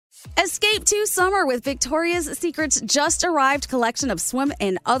Escape to summer with Victoria's Secret's just arrived collection of swim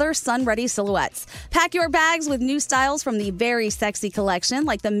and other sun-ready silhouettes. Pack your bags with new styles from the Very Sexy collection,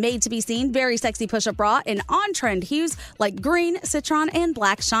 like the made-to-be-seen Very Sexy push-up bra in on-trend hues like green, citron, and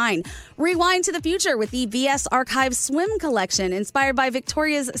black shine. Rewind to the future with the VS Archive swim collection, inspired by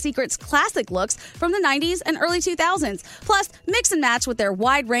Victoria's Secret's classic looks from the 90s and early 2000s. Plus, mix and match with their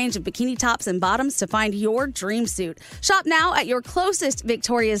wide range of bikini tops and bottoms to find your dream suit. Shop now at your closest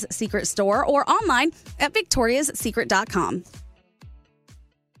Victoria's Secret store or online at victoriassecret.com.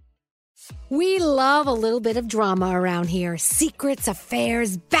 We love a little bit of drama around here. Secrets,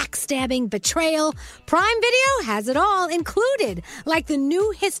 affairs, backstabbing, betrayal. Prime Video has it all included, like the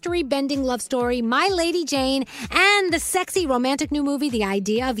new history-bending love story, My Lady Jane, and the sexy romantic new movie, The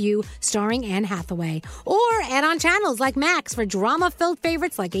Idea of You, starring Anne Hathaway. Or add-on channels like Max for drama-filled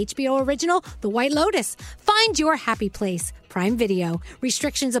favorites like HBO original, The White Lotus. Find your happy place. Prime Video.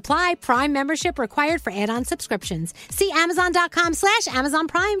 Restrictions apply. Prime membership required for add-on subscriptions. See Amazon.com/Amazon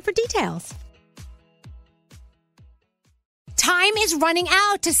Prime for details. Time is running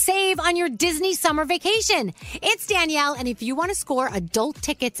out to save on your Disney summer vacation. It's Danielle, and if you want to score adult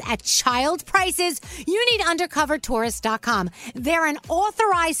tickets at child prices, you need UndercoverTourist.com. They're an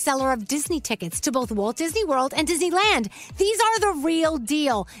authorized seller of Disney tickets to both Walt Disney World and Disneyland. These are the real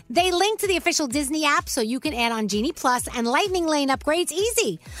deal. They link to the official Disney app so you can add on Genie Plus and Lightning Lane upgrades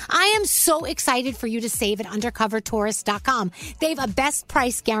easy. I am so excited for you to save at UndercoverTourist.com. They have a best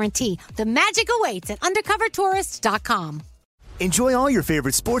price guarantee. The magic awaits at UndercoverTourist.com. Enjoy all your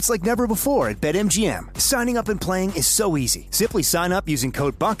favorite sports like never before at BetMGM. Signing up and playing is so easy. Simply sign up using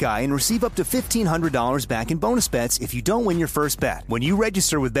code Buckeye and receive up to $1,500 back in bonus bets if you don't win your first bet. When you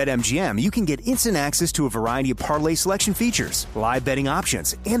register with BetMGM, you can get instant access to a variety of parlay selection features, live betting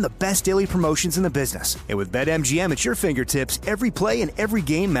options, and the best daily promotions in the business. And with BetMGM at your fingertips, every play and every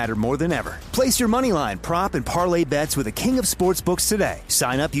game matter more than ever. Place your moneyline, prop, and parlay bets with the king of sportsbooks today.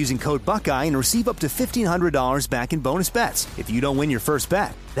 Sign up using code Buckeye and receive up to $1,500 back in bonus bets if you don't win your first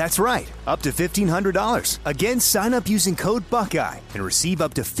bet. That's right, up to $1,500. Again, sign up using code Buckeye and receive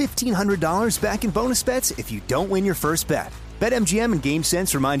up to $1,500 back in bonus bets if you don't win your first bet. BetMGM and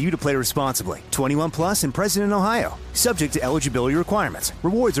GameSense remind you to play responsibly. 21 plus and present in Ohio. Subject to eligibility requirements.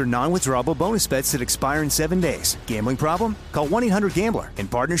 Rewards are non-withdrawable bonus bets that expire in 7 days. Gambling problem? Call 1-800-GAMBLER in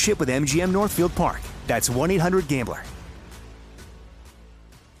partnership with MGM Northfield Park. That's 1-800-GAMBLER.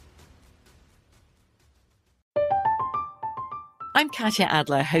 I'm Katya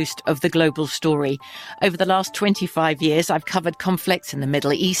Adler, host of The Global Story. Over the last 25 years, I've covered conflicts in the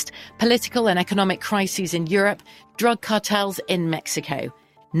Middle East, political and economic crises in Europe, drug cartels in Mexico.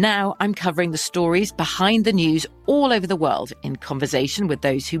 Now I'm covering the stories behind the news all over the world in conversation with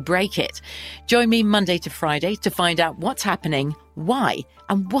those who break it. Join me Monday to Friday to find out what's happening, why,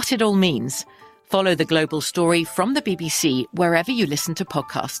 and what it all means. Follow The Global Story from the BBC wherever you listen to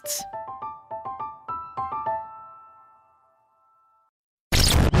podcasts.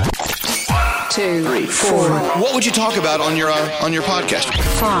 2, 3, 4. What would you talk about on your podcast?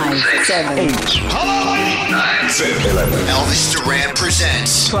 5, 7, 8. Hello? 9, 10, 11. Elvis Duran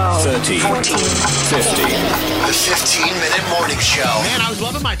presents 12, 13, 14, 15. The 15-minute morning show. Man, I was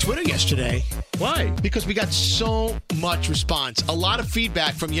loving my Twitter yesterday. Why? Because we got so much response. A lot of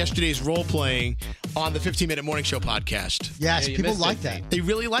feedback from yesterday's role-playing on the 15-minute morning show podcast. Yes, people like that. They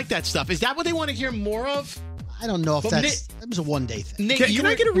really like that stuff. Is that what they want to hear more of? I don't know if Well, that was a one-day thing. Nick, Can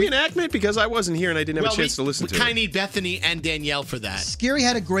I get a reenactment? Because I wasn't here and I didn't have a chance to listen to We kind it. of need Bethany and Danielle for that. Scary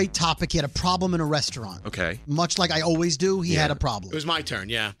had a great topic. He had a problem in a restaurant. Okay. Much like I always do, he had a problem. It was my turn,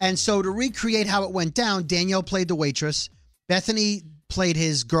 yeah. And so to recreate how it went down, Danielle played the waitress. Bethany played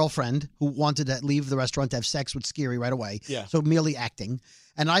his girlfriend who wanted to leave the restaurant to have sex with Scary right away. Yeah. So merely acting.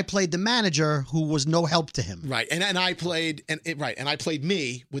 And I played the manager who was no help to him. Right. And I played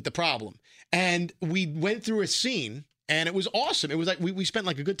me with the problem. And we went through a scene. And it was awesome. It was like we spent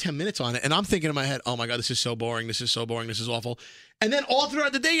like a good 10 minutes on it. And I'm thinking in my head, oh my God, this is so boring. This is so boring. This is awful. And then all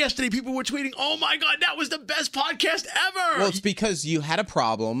throughout the day yesterday, people were tweeting, oh my God, that was the best podcast ever. Well, it's because you had a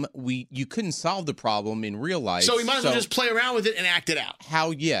problem. You couldn't solve the problem in real life. So we might as well just play around with it and act it out.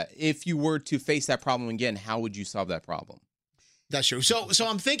 If you were to face that problem again, how would you solve that problem? That's true. So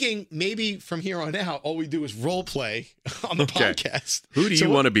I'm thinking maybe from here on out, all we do is role play on the podcast. Who do you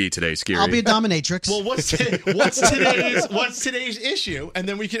want to be today, Scary? I'll be a dominatrix. Well, what's today's issue? And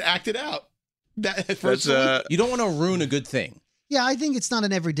then we can act it out. You don't want to ruin a good thing. Yeah, I think it's not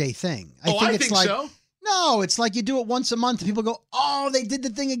an everyday thing. I think like, so. No, it's like you do it once a month and people go, oh, they did the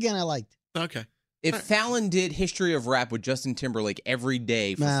thing again I liked. Okay. If Fallon did History of Rap with Justin Timberlake every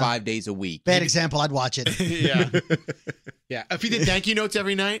day for 5 days a week. Bad example. I'd watch it. Yeah. Yeah. If he did thank you notes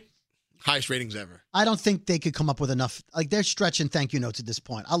every night. Highest ratings ever. I don't think they could come up with enough. Like, they're stretching thank you notes at this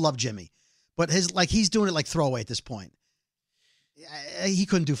point. I love Jimmy, but he's doing it like throwaway at this point. He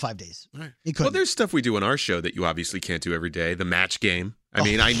couldn't do 5 days. Right. He couldn't. Well, there's stuff we do on our show that you obviously can't do every day. The match game. I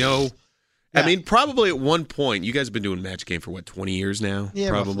mean, I know. Yeah. I mean, probably at one point, you guys have been doing match game for 20 years now? Yeah,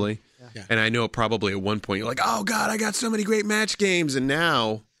 probably. Yeah. And I know probably at one point you're like, oh, God, I got so many great match games. And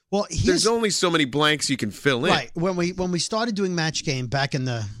now there's only so many blanks you can fill in. Right. When we started doing match game back in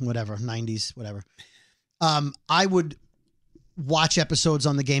the 90s, whatever, I would watch episodes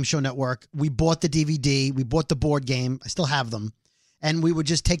on the Game Show Network. We bought the DVD. We bought the board game. I still have them. And we would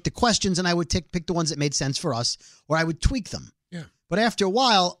just take the questions, and I would pick the ones that made sense for us, or I would tweak them. Yeah. But after a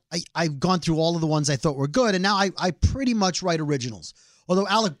while, I've gone through all of the ones I thought were good, and now I pretty much write originals. Although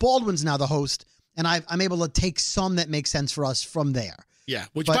Alec Baldwin's now the host, and I'm able to take some that make sense for us from there. Yeah,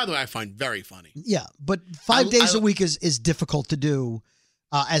 which, by the way, I find very funny. Yeah, but 5 days a week is difficult to do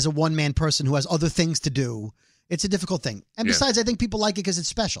as a one-man person who has other things to do. It's a difficult thing. And besides, I think people like it because it's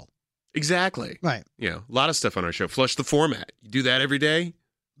special. Exactly. Right. A lot of stuff on our show. Flush the format. You do that every day,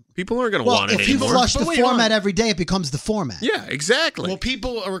 people aren't going to want it if anymore. you flush the format every day, it becomes the format. Yeah, exactly. Well,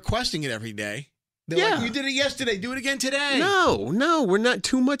 people are requesting it every day. They're like, you did it yesterday. Do it again today. No, we're not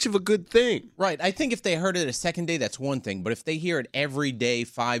too much of a good thing. Right. I think if they heard it a second day, that's one thing. But if they hear it every day,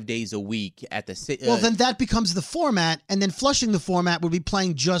 5 days a week at the well, then that becomes the format, and then flushing the format would be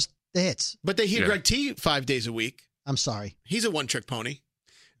playing just the hits. But they hear Greg T 5 days a week. I'm sorry. He's a one-trick pony.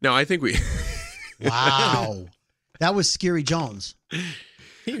 No, I think we... Wow. That was Scary Jones.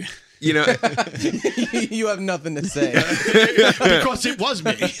 You know, you have nothing to say. Because it was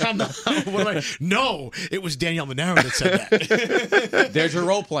me. No, it was Danielle Monaro that said that. There's your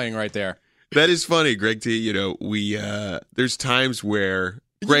role playing right there. That is funny, Greg T. You know, there's times where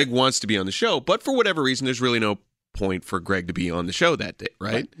Greg wants to be on the show, but for whatever reason, there's really no point for Greg to be on the show that day,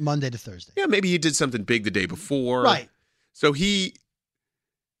 right? Monday to Thursday. Yeah, maybe he did something big the day before. Right. So he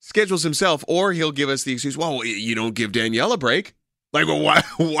schedules himself, or he'll give us the excuse, well, you don't give Danielle a break. Like, well,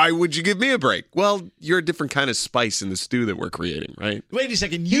 why would you give me a break? Well, you're a different kind of spice in the stew that we're creating, right? Wait a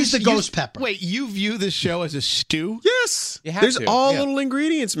second. He's the ghost pepper. Wait, you view this show as a stew? Yes. You have There's to. all little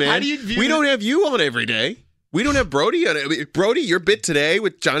ingredients, man. How do you view we don't have you on every day. We don't have Brody on it. Brody, your bit today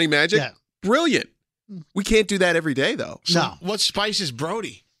with Johnny Magic, brilliant. We can't do that every day, though. So what spice is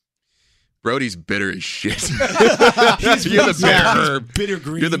Brody? Brody's bitter as shit. You're the bitter herb. Bitter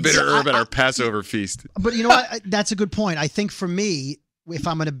green. You're the bitter herb at our Passover feast. But you know what? That's a good point. I think for me, if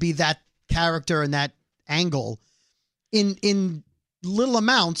I'm going to be that character and that angle, in little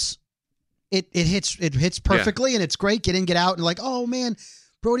amounts, it hits perfectly and it's great. Get in, get out, and like, oh man,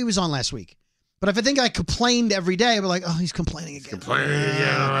 Brody was on last week. But if I think I complained every day, I'd be like, oh, he's complaining again. Oh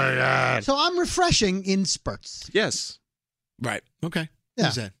my God. So I'm refreshing in spurts. Yes. Right. Okay. Yeah.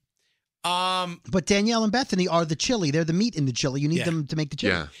 Who's that? But Danielle and Bethany are the chili. They're the meat in the chili. You need them to make the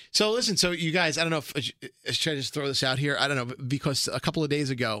chili. Yeah. So listen, you guys, I don't know if should I just throw this out here? I don't know, because a couple of days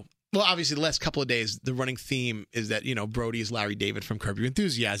ago, well, obviously the last couple of days, the running theme is that, Brody is Larry David from Curb Your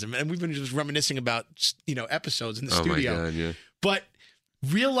Enthusiasm. And we've been just reminiscing about, episodes in the studio. Oh my God, yeah. But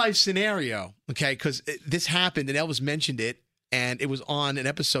real life scenario, okay, because this happened and Elvis mentioned it, and it was on an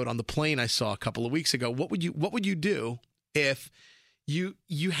episode on the plane I saw a couple of weeks ago. What would you do if you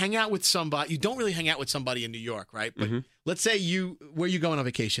hang out with somebody? You don't really hang out with somebody in New York, right? But let's say where are you going on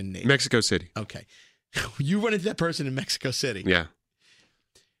vacation, Nate? Mexico City. Okay. You run into that person in Mexico City. Yeah.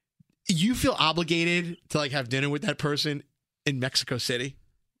 You feel obligated to have dinner with that person in Mexico City?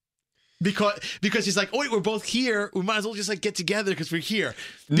 Because he's like, oh, wait, we're both here. We might as well just get together because we're here.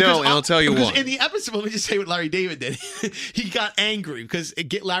 And I'll tell you what. In the episode, let me just say what Larry David did. He got angry because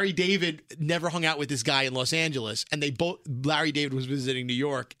Larry David never hung out with this guy in Los Angeles, and Larry David was visiting New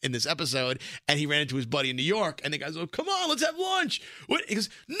York in this episode, and he ran into his buddy in New York, and the guy's like, come on, let's have lunch. What? He goes,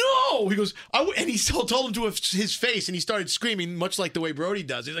 no. He goes, and he told him to his face, and he started screaming, much like the way Brody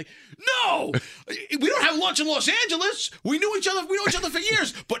does. He's like, no, we don't have lunch in Los Angeles. We know each other for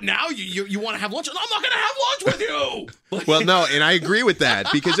years, but now you want to have lunch? I'm not going to have lunch with you. Well, no, and I agree with that,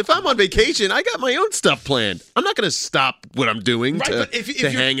 because if I'm on vacation, I got my own stuff planned. I'm not going to stop what I'm doing to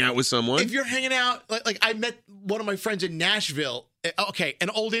hang out with someone. If you're hanging out, like I met one of my friends in Nashville, okay, an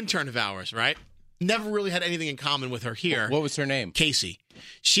old intern of ours, right? Never really had anything in common with her here. What was her name? Casey.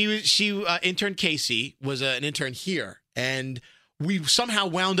 Intern Casey was an intern here, and we somehow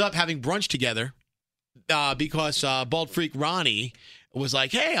wound up having brunch together because Bald Freak Ronnie was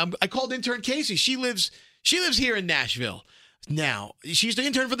like, hey, I called intern Casey. She lives here in Nashville. Now, she's the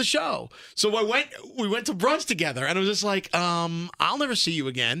intern for the show. So we went to brunch together, and I was just like, I'll never see you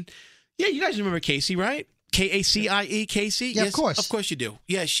again. Yeah, you guys remember Casey, right? Kacie, Casey? Yeah, of Yes, course. Of course you do.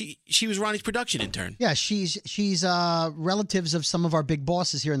 Yeah, she was Ronnie's production intern. Yeah, she's relatives of some of our big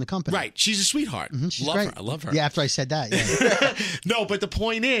bosses here in the company. Right. She's a sweetheart. She's love great. her. I love her. Yeah, after I said that. Yeah. No, but the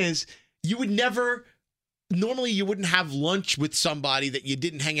point is, you would never. Normally, you wouldn't have lunch with somebody that you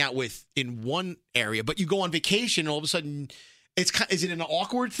didn't hang out with in one area, but you go on vacation, and all of a sudden, is it an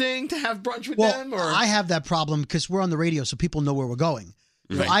awkward thing to have brunch with them? Or I have that problem because we're on the radio, so people know where we're going.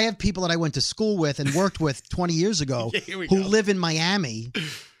 Right. I have people that I went to school with and worked with 20 years ago Here we who go. live in Miami,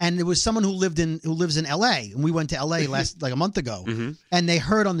 and there was someone who lives in LA, and we went to LA like a month ago, and they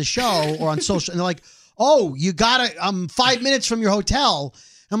heard on the show or on social, and they're like, "Oh, you gotta 5 minutes from your hotel."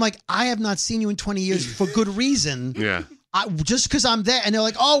 And I'm like, "I have not seen you in 20 years for good reason." Yeah. Just because I'm there, and they're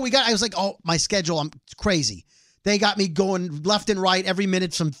like, "Oh, I was like, "Oh, my schedule, it's crazy." They got me going left and right every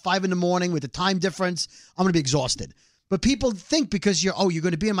minute from 5 a.m. with the time difference. I'm gonna be exhausted. But people think because you're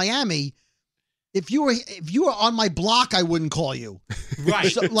going to be in Miami. If you were on my block, I wouldn't call you. right.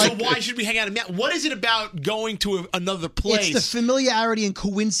 So, So why should we hang out in Miami? What is it about going to another place? It's the familiarity and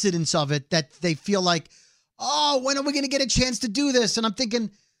coincidence of it that they feel like, oh, when are we going to get a chance to do this? And I'm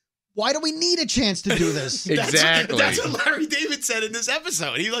thinking, why do we need a chance to do this? Exactly. That's what Larry David said in this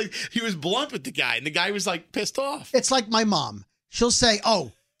episode. He was blunt with the guy, and the guy was like pissed off. It's like my mom. She'll say,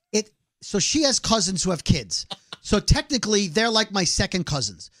 so she has cousins who have kids. So technically, they're like my second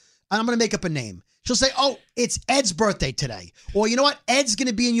cousins. And I'm going to make up a name. She'll say, oh, it's Ed's birthday today. Or you know what? Ed's going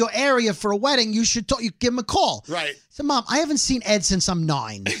to be in your area for a wedding. You should you give him a call. Right. So, Mom, I haven't seen Ed since I'm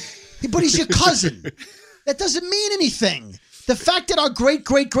 9. But he's your cousin. That doesn't mean anything. The fact that our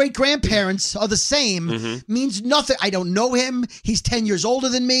great-great-great-grandparents are the same means nothing. I don't know him. He's 10 years older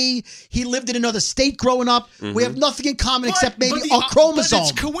than me. He lived in another state growing up. We have nothing in common except maybe our chromosome. But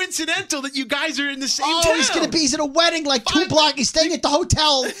it's coincidental that you guys are in the same town. He's at a wedding like 2 blocks. He's staying at the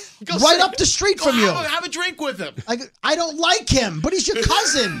hotel right up the street from you. Have a drink with him. I don't like him, but he's your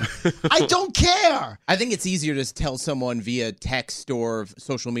cousin. I don't care. I think it's easier to tell someone via text or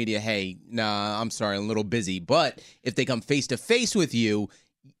social media, hey, nah, I'm sorry, I'm a little busy. But if they come face to face with you,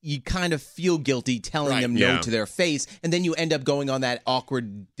 you kind of feel guilty telling them no to their face, and then you end up going on that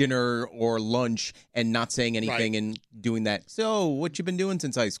awkward dinner or lunch and not saying anything and doing that. So, what you been doing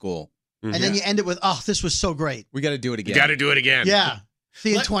since high school? And then you end it with, oh, this was so great. We got to do it again. You got to do it again. Yeah.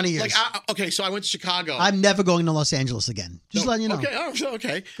 See you in 20 years. Okay, so I went to Chicago. I'm never going to Los Angeles again. Just letting you know.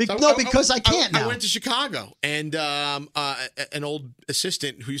 Okay. Because I can't now. I went to Chicago, and an old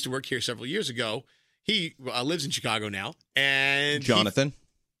assistant who used to work here several years ago, he lives in Chicago now, and Jonathan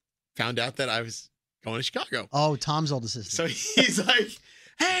found out that I was going to Chicago. Oh, Tom's old assistant. So he's like,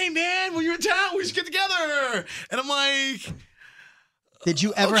 "Hey, man, when you're in town, we should get together." And I'm like, "Did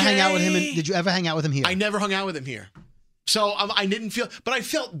you ever hang out with him? Did you ever hang out with him here?" I never hung out with him here. So I didn't feel, but I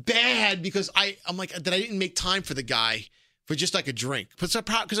felt bad because I'm like that I didn't make time for the guy for just like a drink. Because I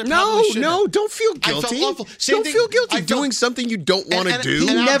probably should've. No, don't feel guilty. I felt awful. Don't feel guilty doing something you don't want to do.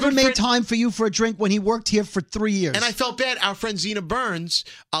 He never made time for you for a drink when he worked here for 3 years. And I felt bad. Our friend Zena Burns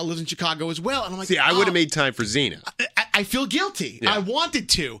lives in Chicago as well. And I'm like, see, I would have made time for Zena. I feel guilty. Yeah. I wanted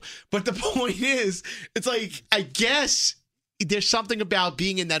to. But the point is, it's like, I guess there's something about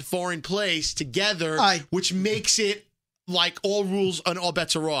being in that foreign place together, which makes it like all rules and all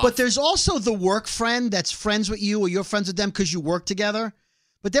bets are off. But there's also the work friend that's friends with you or you're friends with them because you work together.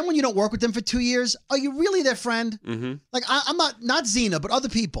 But then when you don't work with them for 2 years, are you really their friend? Mm-hmm. Like, I'm not Zena, but other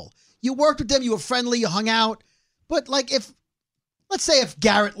people. You worked with them, you were friendly, you hung out. But like let's say if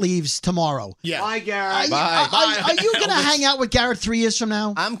Garrett leaves tomorrow. Yeah. Bye, Garrett. Are you going to hang out with Garrett 3 years from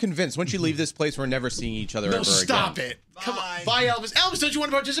now? I'm convinced once you leave this place, we're never seeing each other ever again. Stop it. Come on. Bye, Elvis. Elvis, don't you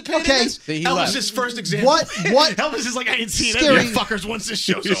want to participate in Okay. this? He Elvis left. is first example. What? Elvis is like, I ain't seen Scary. any of you fuckers once this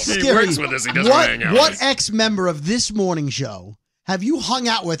show's over. He works with us. He doesn't hang out with What us. ex-member of this morning show have you hung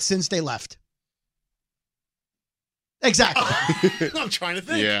out with since they left? Exactly. I'm trying to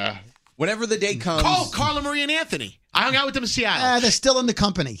think. Yeah. Whenever the day comes. Carla Marie and Anthony. I hung out with them in Seattle. They're still in the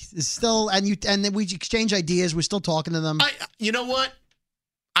company. It's still, and then we exchange ideas. We're still talking to them. You know what?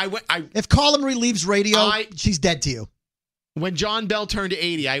 If Carla Marie leaves radio, she's dead to you. When John Bell turned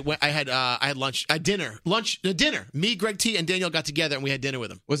 80, I had lunch, dinner. Me, Greg T, and Danielle got together and we had dinner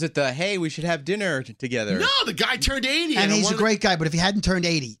with him. Was it hey, we should have dinner together? No, the guy turned 80. And he's a great guy, but if he hadn't turned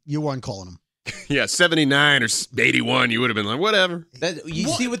 80, you weren't calling him. Yeah, 79 or 81, you would have been like, whatever. You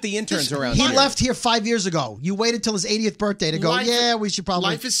see what the interns around He here. left here 5 years ago. You waited till his 80th birthday to go, we should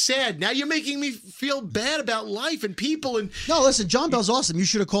probably... Life is sad. Now you're making me feel bad about life and people. And No, listen, John Bell's awesome. You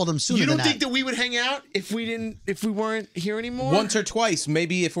should have called him sooner you than don't think that. that we would hang out if we weren't here anymore? Once or twice,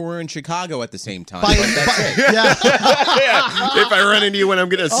 maybe if we were in Chicago at the same time. By- but that's by- it. yeah. If I run into you when I'm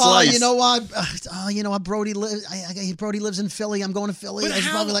getting a slice. You know what? Brody lives in Philly. I'm going to Philly. But I should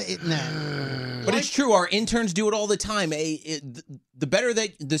how- probably nah. But it's true. Our interns do it all the time.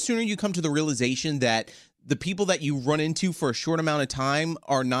 The sooner you come to the realization that the people that you run into for a short amount of time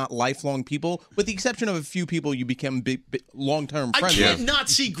are not lifelong people, with the exception of a few people you become long-term friends I can't with. not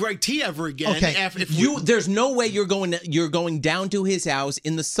see Greg T ever again. Okay. There's no way you're going down to his house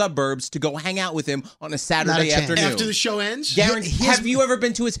in the suburbs to go hang out with him on a Saturday chance. afternoon. After the show ends? Have you ever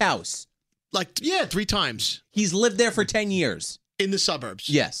been to his house? 3 times. He's lived there for 10 years. In the suburbs?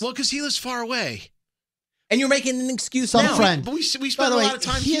 Yes. Well, because he lives far away. And you're making an excuse Some now. friend. But we By spend the a way, lot of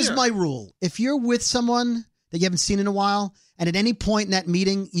time here's here. my rule. If you're with someone that you haven't seen in a while, and at any point in that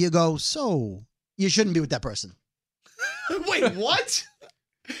meeting you go, so, you shouldn't be with that person. Wait, what?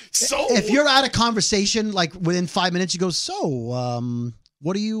 So? If you're at a conversation, like within 5 minutes, you go, so,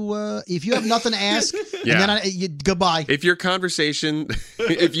 what do you, if you have nothing to ask, Yeah. and then goodbye. If your conversation,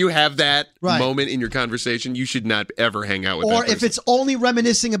 if you have that Right. moment in your conversation, you should not ever hang out with that Or person. if it's only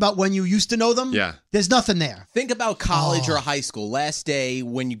reminiscing about when you used to know them, Yeah. there's nothing there. Think about college or high school. Last day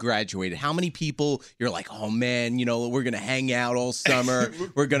when you graduated, how many people you're like, oh man, we're gonna hang out all summer.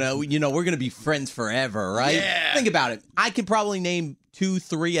 we're gonna be friends forever, right? Yeah. Think about it. I could probably name 2,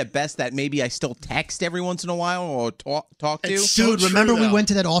 3 at best that maybe I still text every once in a while or talk to. It's so Dude, true, remember we though. went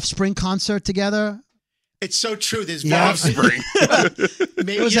to that Offspring concert together? It's so true. There's Yeah. Offspring.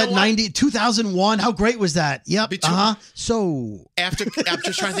 Maybe, It was you know at what? 2001. How great was that? Yep. Between- So, After I'm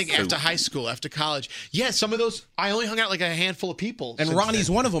just trying to think. After high school, after college, some of those I only hung out like a handful of people. And since Ronnie's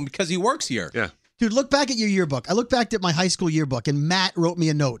then. one of them because he works here. Yeah. dude, look back at your yearbook. I look back at my high school yearbook, and Matt wrote me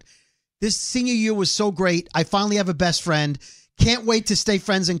a note. This senior year was so great. I finally have a best friend. Can't wait to stay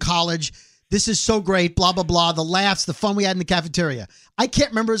friends in college. This is so great, blah, blah, blah. The laughs, the fun we had in the cafeteria. I can't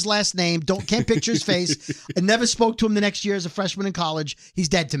remember his last name. Can't picture his face. I never spoke to him the next year as a freshman in college. He's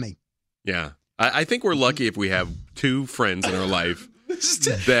dead to me. Yeah. I think we're lucky if we have 2 friends in our life. This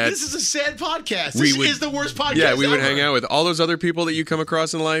is a sad podcast. We This would- is the worst podcast. Yeah, we would ever. hang out with all those other people that you come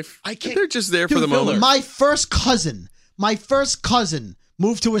across in life. I can't- They're just there for Dude, the moment. My first cousin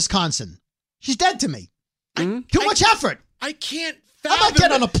moved to Wisconsin. She's dead to me. Too much effort. I can't. I'm not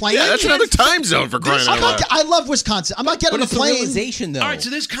getting on a plane. Yeah, that's another time zone for crying out loud. I love Wisconsin. I'm not getting on a But it's a plane. realization, though. All right,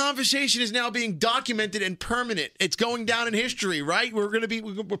 so this conversation is now being documented and permanent. It's going down in history, right? We're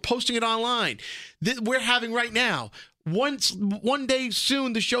posting it online. We're having right now. One day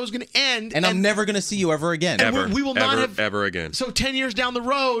soon, the show's going to end, and I'm never going to see you ever again. And Ever. we will not have ever again. So 10 years down the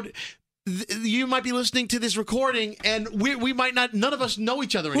road, you might be listening to this recording, and we might not. None of us know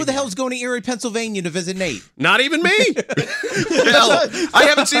each other anymore. Who the hell's going to Erie, Pennsylvania to visit Nate? Not even me. Hell, I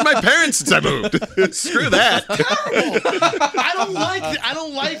haven't seen my parents since I moved. Screw that. I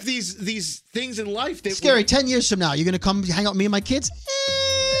don't like these things in life. That Scary. 10 years from now, you're going to come hang out with me and my kids?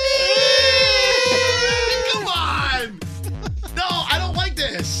 Come on. No, I don't like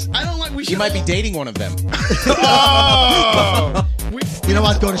this. I don't like. You might be dating one of them. Oh. You know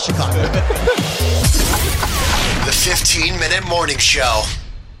what? Go to Chicago. The 15-minute morning show.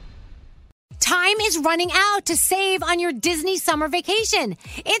 Time is running out to save on your Disney summer vacation.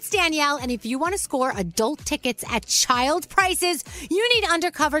 It's Danielle, and if you want to score adult tickets at child prices, you need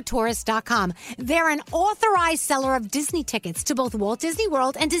UndercoverTourist.com. They're an authorized seller of Disney tickets to both Walt Disney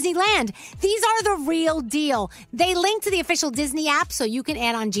World and Disneyland. These are the real deal. They link to the official Disney app so you can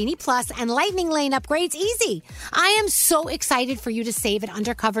add on Genie Plus and Lightning Lane upgrades easy. I am so excited for you to save at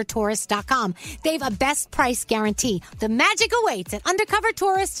UndercoverTourist.com. They have a best price guarantee. The magic awaits at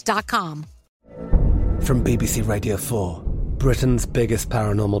UndercoverTourist.com. From BBC Radio 4, Britain's biggest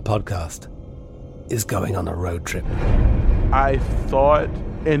paranormal podcast is going on a road trip. I thought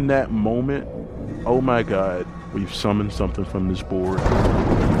in that moment, oh my God, we've summoned something from this board.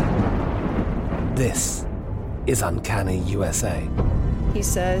 This is Uncanny USA. He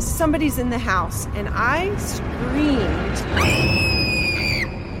says, somebody's in the house, and I screamed.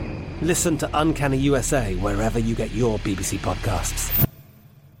 Listen to Uncanny USA wherever you get your BBC podcasts,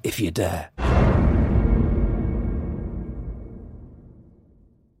 if you dare.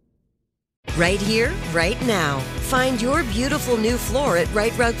 Right here, right now. Find your beautiful new floor at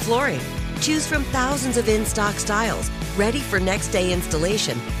Rite Rug Flooring. Choose from thousands of in-stock styles, ready for next day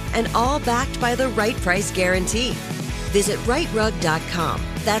installation, and all backed by the right price guarantee. Visit rightrug.com.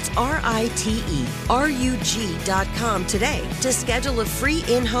 That's RITERUG.com today to schedule a free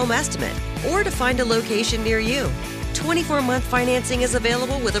in-home estimate or to find a location near you. 24-month financing is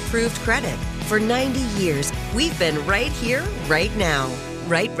available with approved credit. For 90 years, we've been right here, right now.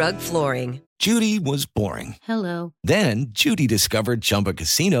 Right Rug Flooring. Judy was boring. Hello. Then Judy discovered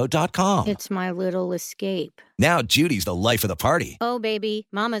ChumbaCasino.com. It's my little escape. Now Judy's the life of the party. Oh, baby,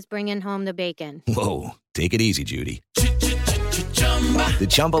 mama's bringing home the bacon. Whoa, take it easy, Judy. The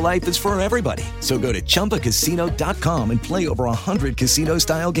Chumba life is for everybody. So go to ChumbaCasino.com and play over 100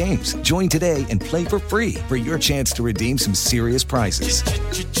 casino-style games. Join today and play for free for your chance to redeem some serious prizes.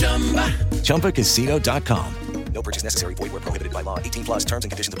 ChumbaCasino.com. No purchase necessary. Void where prohibited by law. 18 plus terms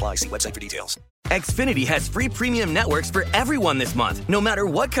and conditions apply. See website for details. Xfinity has free premium networks for everyone this month, no matter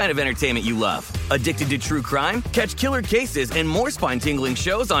what kind of entertainment you love. Addicted to true crime? Catch killer cases and more spine-tingling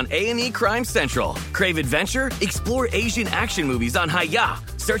shows on A&E Crime Central. Crave adventure? Explore Asian action movies on Hi-YAH.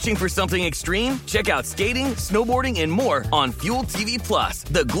 Searching for something extreme? Check out skating, snowboarding, and more on Fuel TV Plus,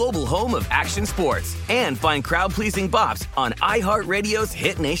 the global home of action sports. And find crowd-pleasing bops on iHeartRadio's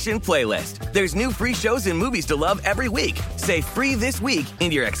Hit Nation playlist. There's new free shows and movies to love every week. Say free this week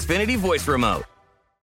in your Xfinity voice remote.